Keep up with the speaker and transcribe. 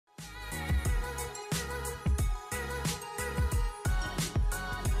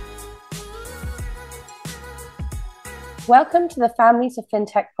Welcome to the Families of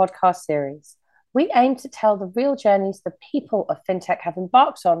FinTech podcast series. We aim to tell the real journeys the people of FinTech have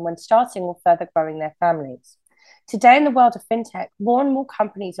embarked on when starting or further growing their families. Today, in the world of FinTech, more and more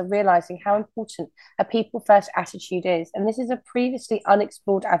companies are realizing how important a people-first attitude is, and this is a previously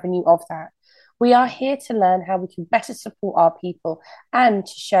unexplored avenue of that. We are here to learn how we can better support our people and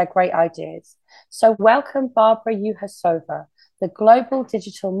to share great ideas. So welcome Barbora Juhaszova, the Global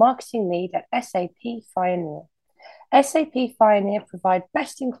Digital Marketing Lead at SAP Fioneer. SAP Fioneer provide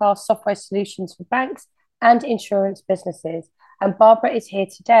best-in-class software solutions for banks and insurance businesses. And Barbora is here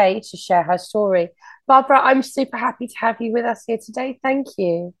today to share her story. Barbora, I'm super happy to have you with us here today. Thank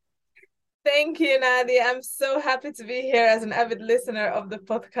you. Thank you, Nadia. I'm so happy to be here as an avid listener of the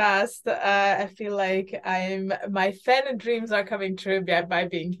podcast. I feel like my fan dreams are coming true by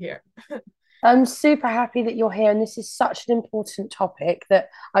being here. I'm super happy that you're here, and this is such an important topic that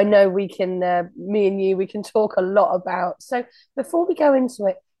I know we can, me and you, we can talk a lot about. So before we go into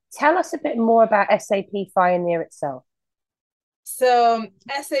it, tell us a bit more about SAP Fioneer itself. So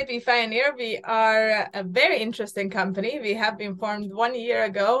SAP Fioneer, we are a very interesting company. We have been formed 1 year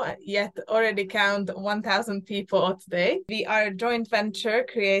ago, yet already count 1,000 people today. We are a joint venture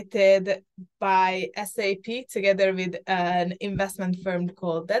created by SAP together with an investment firm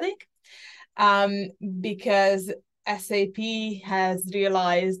called Dedic. Because SAP has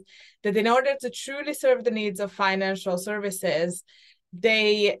realized that in order to truly serve the needs of financial services,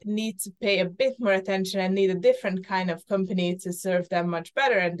 they need to pay a bit more attention and need a different kind of company to serve them much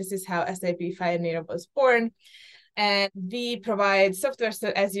better. And this is how SAP Fioneer was born. And we provide software,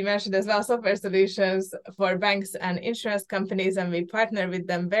 as you mentioned as well, software solutions for banks and insurance companies, and we partner with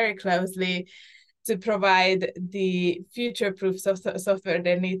them very closely to provide the future-proof software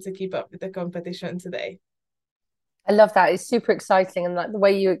they need to keep up with the competition today. I love that. It's super exciting, and like the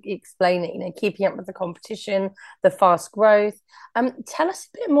way you explain it, keeping up with the competition, the fast growth. Tell us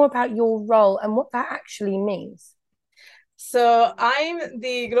a bit more about your role and what that actually means. So I'm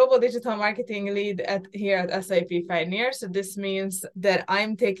the global digital marketing lead here at SAP Fioneer. So this means that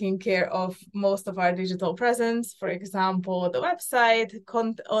I'm taking care of most of our digital presence, for example, the website,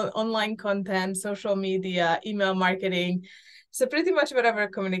 online content, social media, email marketing. So pretty much whatever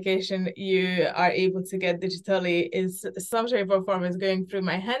communication you are able to get digitally is some shape or form is going through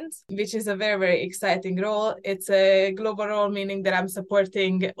my hands, which is a very, very exciting role. It's a global role, meaning that I'm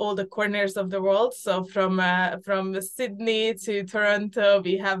supporting all the corners of the world. So from Sydney to Toronto,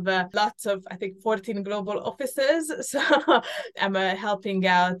 we have lots of, I think, 14 global offices. So I'm helping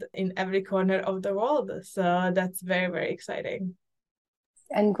out in every corner of the world. So that's very, very exciting.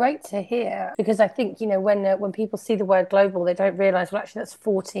 And great to hear, because I think, when people see the word global, they don't realize, well, actually, that's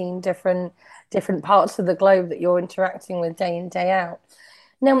 14 different parts of the globe that you're interacting with day in, day out.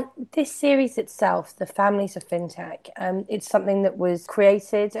 Now, this series itself, the Families of FinTech, it's something that was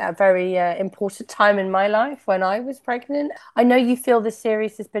created at a very important time in my life when I was pregnant. I know you feel this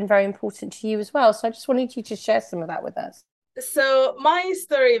series has been very important to you as well, so I just wanted you to share some of that with us. So my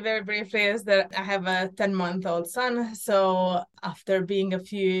story very briefly is that I have a 10-month-old son. So after being a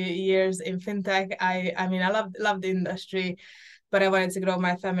few years in FinTech, I love the industry, but I wanted to grow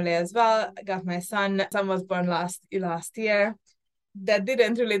my family as well. I got my son. Son was born last year. That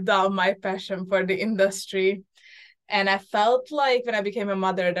didn't really dull my passion for the industry. And I felt like when I became a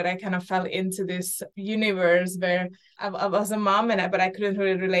mother that I kind of fell into this universe where I was a mom, but I couldn't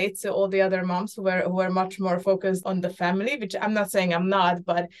really relate to all the other moms who were much more focused on the family, which I'm not saying I'm not,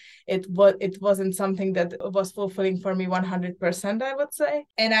 but it wasn't something that was fulfilling for me 100%, I would say.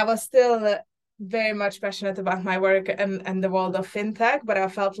 And I was still very much passionate about my work and the world of FinTech, but I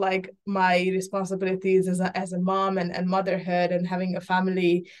felt like my responsibilities as a mom and motherhood and having a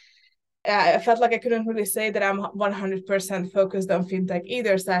family, I felt like I couldn't really say that I'm 100% focused on FinTech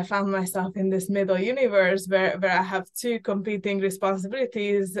either. So I found myself in this middle universe where I have two competing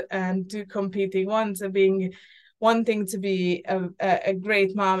responsibilities and two competing ones, being wanting to be a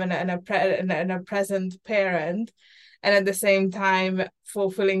great mom and a present parent, and at the same time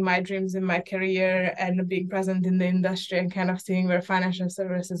fulfilling my dreams in my career and being present in the industry and kind of seeing where financial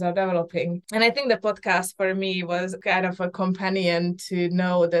services are developing. And I think the podcast for me was kind of a companion to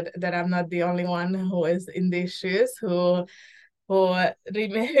know that I'm not the only one who is in these shoes, who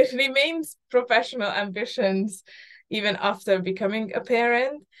remains professional ambitions even after becoming a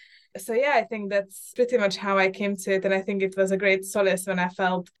parent. So yeah, I think that's pretty much how I came to it, and I think it was a great solace when I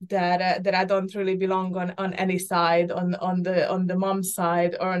felt that I don't really belong on any side, on the mom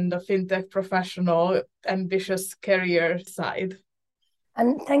side or on the FinTech professional ambitious career side.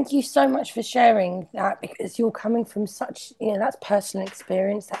 And thank you so much for sharing that, because you're coming from such, that's personal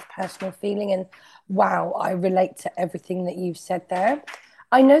experience, that's personal feeling. And wow, I relate to everything that you've said there.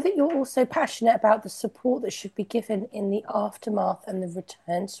 I know that you're also passionate about the support that should be given in the aftermath and the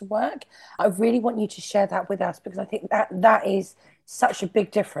return to work. I really want you to share that with us, because I think that is such a big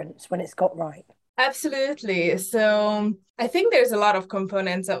difference when it's got right. Absolutely. So I think there's a lot of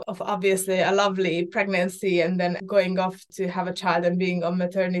components of obviously a lovely pregnancy and then going off to have a child and being on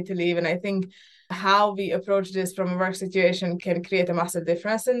maternity leave. And I think how we approach this from a work situation can create a massive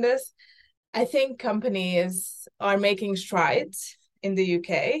difference in this. I think companies are making strides in the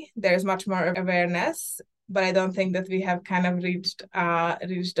UK. There's much more awareness, but I don't think that we have kind of reached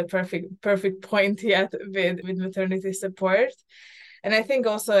the perfect point yet with maternity support. And I think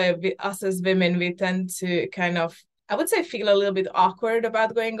also us as women, we tend to kind of, I would say, feel a little bit awkward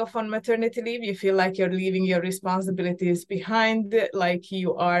about going off on maternity leave. You feel like you're leaving your responsibilities behind, like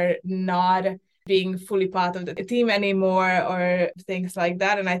you are not being fully part of the team anymore or things like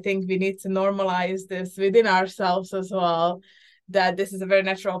that. And I think we need to normalize this within ourselves as well, that this is a very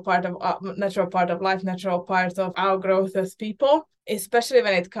natural part of life, natural part of our growth as people, especially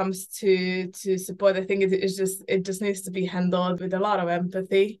when it comes to support. I think it just needs to be handled with a lot of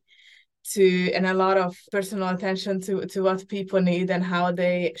empathy and a lot of personal attention to what people need and how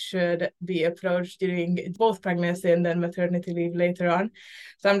they should be approached during both pregnancy and then maternity leave later on.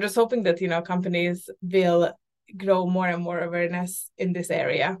 So I'm just hoping that, companies will grow more and more awareness in this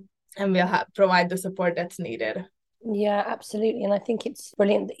area and will provide the support that's needed. Yeah, absolutely. And I think it's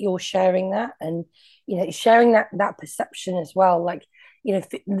brilliant that you're sharing that, and sharing that perception as well. Like,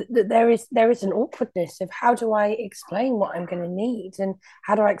 there is an awkwardness of, how do I explain what I'm going to need, and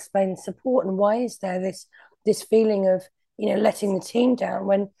how do I explain support, and why is there this feeling of letting the team down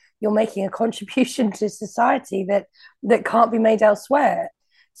when you're making a contribution to society that can't be made elsewhere.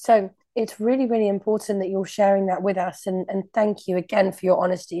 So it's really, really important that you're sharing that with us. And thank you again for your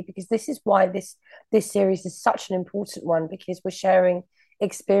honesty, because this is why this series is such an important one, because we're sharing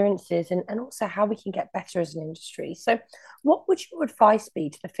experiences and also how we can get better as an industry. So what would your advice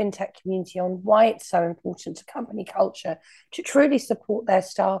be to the fintech community on why it's so important to company culture to truly support their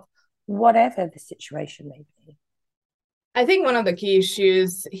staff, whatever the situation may be? I think one of the key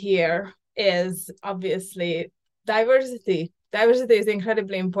issues here is obviously diversity. Diversity is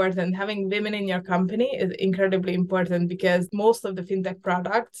incredibly important. Having women in your company is incredibly important, because most of the fintech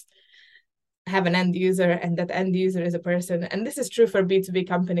products have an end user, and that end user is a person. And this is true for B2B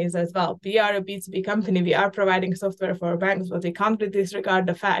companies as well. We are a B2B company. We are providing software for banks, but we can't disregard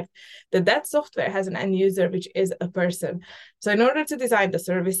the fact that software has an end user, which is a person. So in order to design the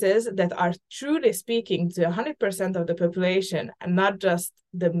services that are truly speaking to 100% of the population and not just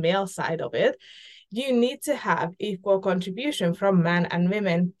the male side of it, you need to have equal contribution from men and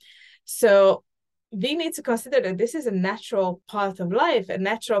women. So we need to consider that this is a natural path of life, a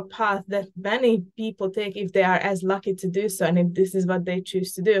natural path that many people take if they are as lucky to do so, and if this is what they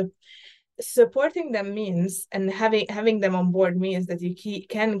choose to do. Supporting them means, and having them on board means, that you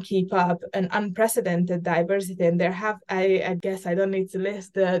can keep up an unprecedented diversity. And I guess I don't need to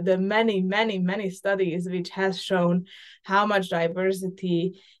list the many studies which has shown how much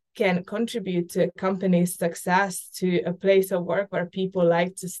diversity can contribute to a company's success, to a place of work where people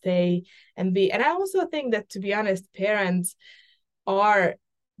like to stay and be. And I also think that, to be honest, parents are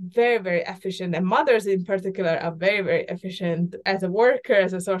very, very efficient, and mothers in particular are very, very efficient as a worker,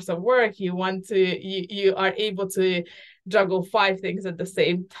 as a source of work. You are able to juggle 5 things at the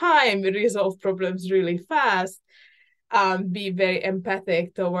same time, resolve problems really fast, be very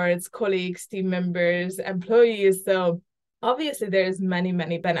empathic towards colleagues, team members, employees. So obviously, there's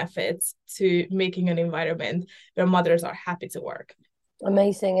many benefits to making an environment where mothers are happy to work.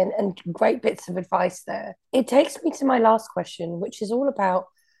 Amazing, and great bits of advice there. It takes me to my last question, which is all about,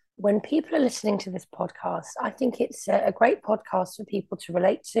 when people are listening to this podcast, I think it's a great podcast for people to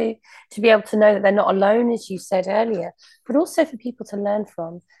relate to be able to know that they're not alone, as you said earlier, but also for people to learn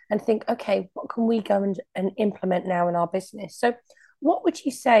from and think, okay, what can we go and implement now in our business? So what would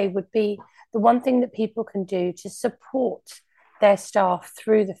you say would be the one thing that people can do to support their staff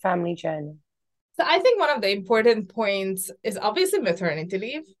through the family journey? So I think one of the important points is obviously maternity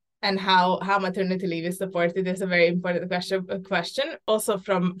leave, and how maternity leave is supported is a very important question. Also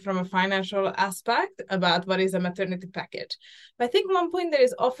from a financial aspect about what is a maternity package. But I think one point that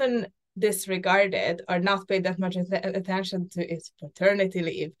is often disregarded or not paid that much attention to is paternity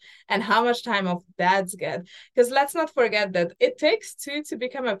leave, and how much time off dads get. Because let's not forget that it takes 2 to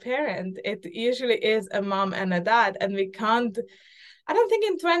become a parent. It usually is a mom and a dad, and we can't I don't think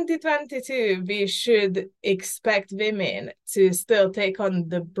in 2022 we should expect women to still take on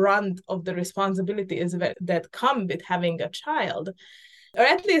the brunt of the responsibilities that come with having a child. Or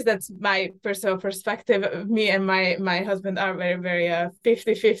at least that's my personal perspective. Me and my husband are very, very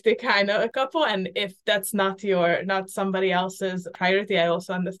 50-50 kind of a couple. And if that's not somebody else's priority, I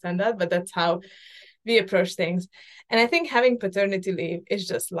also understand that, but that's how we approach things. And I think having paternity leave is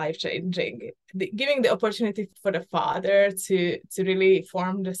just life-changing. Giving the opportunity for the father to really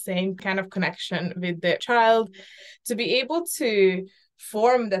form the same kind of connection with the child, to be able to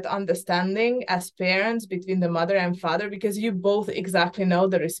form that understanding as parents between the mother and father, because you both exactly know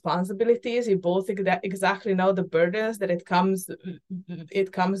the responsibilities, you both exactly know the burdens that it comes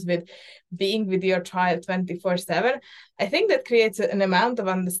with being with your child 24/7. I think that creates an amount of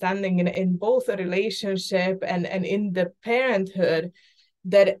understanding in both a relationship and in the parenthood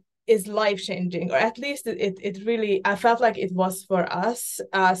that is life-changing, or at least it really, I felt like it was for us.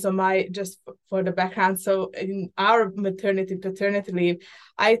 So just for the background, so in our paternity leave,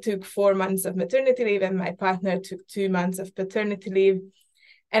 I took 4 months of maternity leave and my partner took 2 months of paternity leave.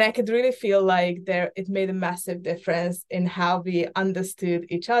 And I could really feel like it made a massive difference in how we understood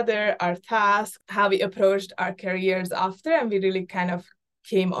each other, our tasks, how we approached our careers after, and we really kind of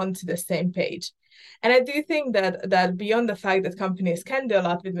came onto the same page. And I do think that beyond the fact that companies can do a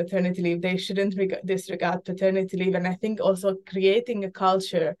lot with maternity leave, they shouldn't disregard paternity leave. And I think also creating a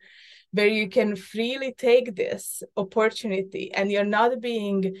culture where you can freely take this opportunity and you're not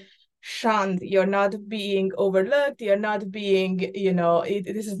being shunned, you're not being overlooked, you're not being,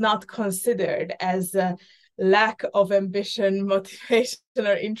 this is not considered as a lack of ambition, motivation,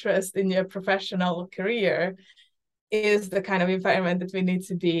 or interest in your professional career, is the kind of environment that we need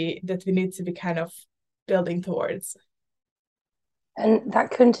to be kind of building towards. And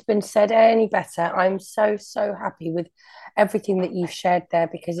that couldn't have been said any better. I'm so, so happy with everything that you've shared there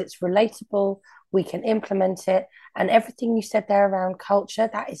because it's relatable. We can implement it. And everything you said there around culture,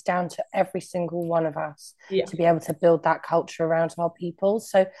 that is down to every single one of us to be able to build that culture around our people.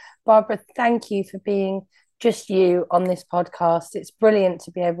 So, Barbara, thank you for being just you on this podcast. It's brilliant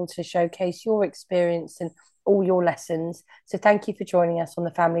to be able to showcase your experience and all your lessons. So, thank you for joining us on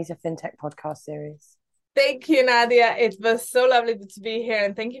the Families of FinTech podcast series. Thank you, Nadia. It was so lovely to be here,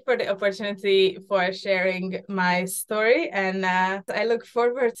 and thank you for the opportunity for sharing my story. And I look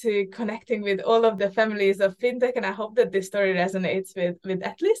forward to connecting with all of the families of FinTech, and I hope that this story resonates with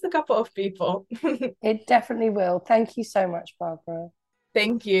at least a couple of people. It definitely will. Thank you so much, Barbara.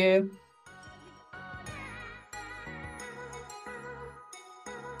 Thank you.